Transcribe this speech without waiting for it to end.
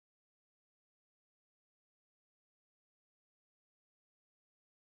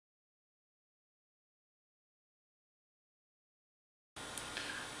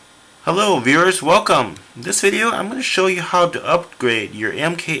Hello viewers, welcome. In this video I'm going to show you how to upgrade your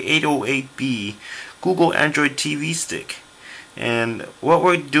MK808B Google Android TV stick. And what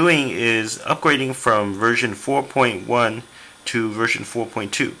we're doing is upgrading from version 4.1 to version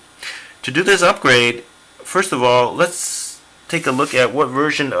 4.2. To do this upgrade, first of all, let's take a look at what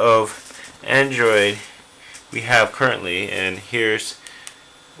version of Android we have currently. And here's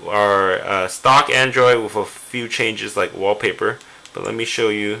our stock Android with a few changes like wallpaper. But let me show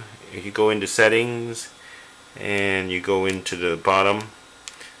you. If you go into settings and you go into the bottom,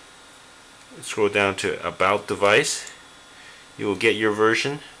 scroll down to about device, you will get your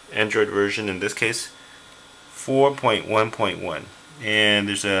version, Android version in this case 4.1.1, and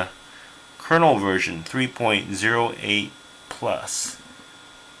there's a kernel version 3.08 plus.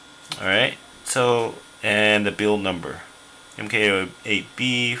 Alright, so, and the build number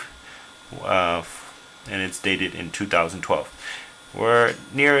MK808B, and it's dated in 2012. We're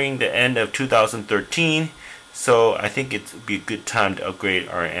nearing the end of 2013, so I think it'd be a good time to upgrade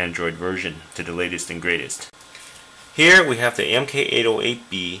our Android version to the latest and greatest. Here we have the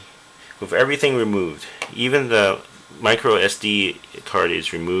MK808B with everything removed. Even the micro SD card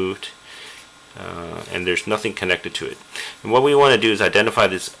is removed, and there's nothing connected to it. And what we want to do is identify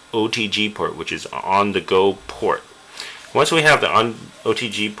this OTG port, which is on-the-go port. Once we have the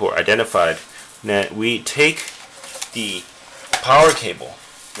OTG port identified, now we take the power cable,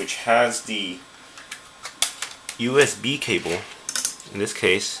 which has the USB cable in this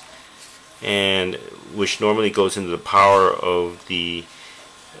case, and which normally goes into the power of the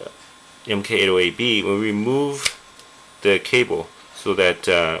MK808B. We remove the cable so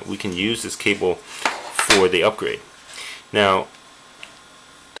that we can use this cable for the upgrade. Now,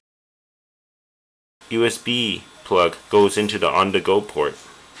 USB plug goes into the on-the-go port,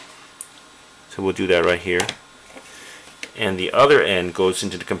 so we'll do that right here. And the other end goes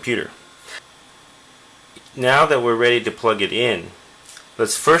into the computer. Now that we're ready to plug it in,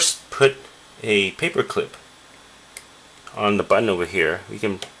 let's first put a paper clip on the button over here. You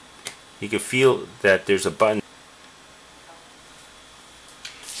can feel that there's a button,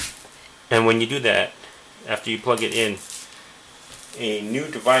 and when you do that, after you plug it in, a new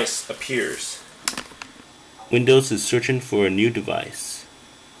device appears. Windows is searching for a new device.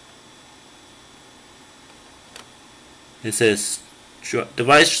 It says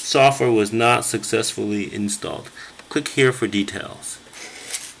device software was not successfully installed. Click here for details.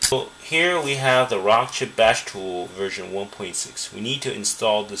 So here we have the Rockchip Bash Tool version 1.6. We need to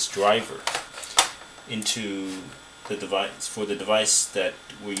install this driver into the device for the device that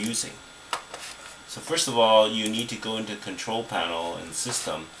we're using. So first of all, you need to go into Control Panel and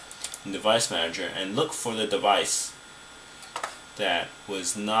System and Device Manager and look for the device that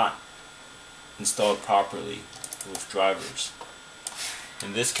was not installed properly with drivers.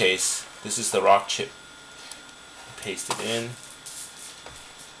 In this case, this is the Rockchip. Paste it in.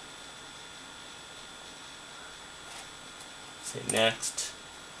 Say next.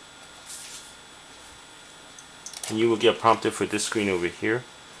 And you will get prompted for this screen over here,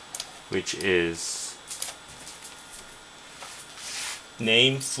 which is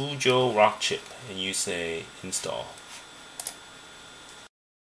name Fuzhou Rockchip, and you say install.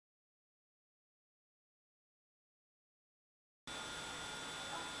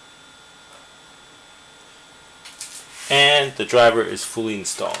 And the driver is fully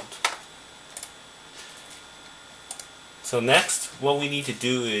installed. So next, what we need to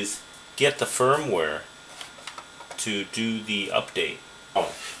do is get the firmware to do the update.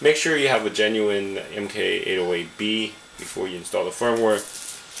 Make sure you have a genuine MK808B before you install the firmware.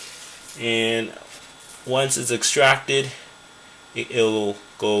 And once it's extracted, it'll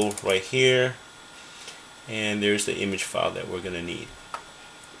go right here, and there's the image file that we're going to need.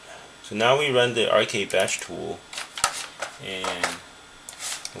 So now we run the RK Bash tool, and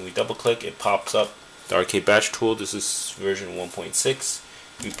when we double click, it pops up the RK Bash tool. This is version 1.6.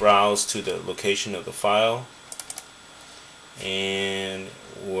 We browse to the location of the file, and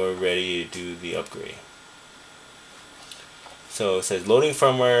we're ready to do the upgrade. So it says loading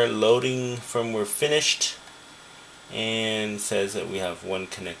firmware finished, and it says that we have one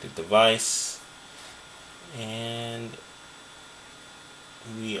connected device, and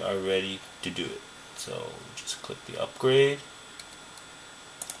we are ready to do it. So just click the upgrade.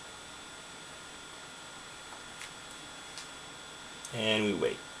 And we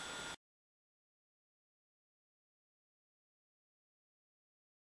wait.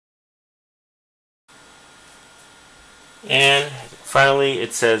 And finally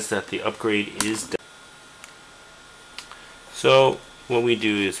it says that the upgrade is done. So what we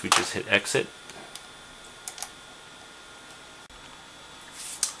do is we just hit exit.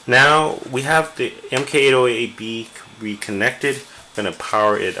 Now we have the MK808B reconnected. I'm going to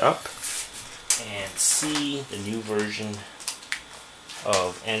power it up and see the new version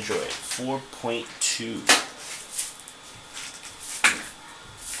of Android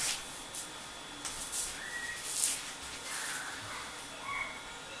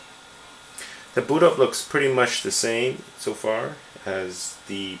The boot up looks pretty much the same so far as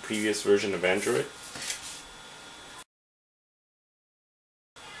the previous version of Android.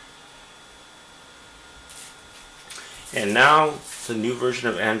 And now the new version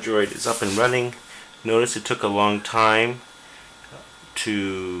of Android is up and running. Notice it took a long time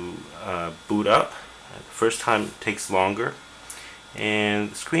to boot up. The first time takes longer.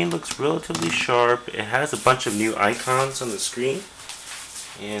 And the screen looks relatively sharp. It has a bunch of new icons on the screen.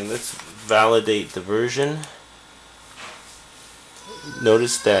 And let's validate the version.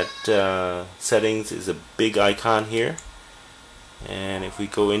 Notice that settings is a big icon here. And if we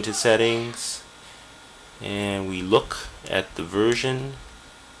go into settings and we look at the version,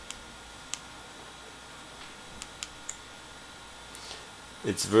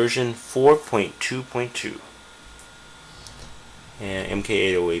 it's version 4.2.2. And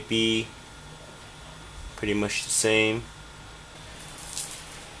MK808B, pretty much the same.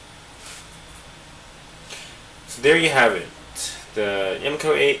 So there you have it. The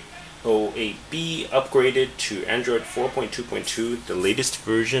MK808B upgraded to Android 4.2.2. The latest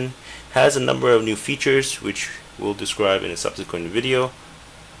version has a number of new features which we'll describe in a subsequent video.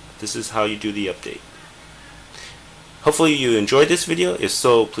 This is how you do the update. Hopefully you enjoyed this video. If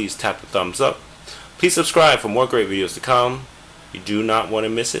so, please tap the thumbs up. Please subscribe for more great videos to come. You do not want to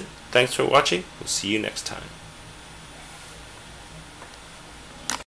miss it. Thanks for watching. We'll see you next time.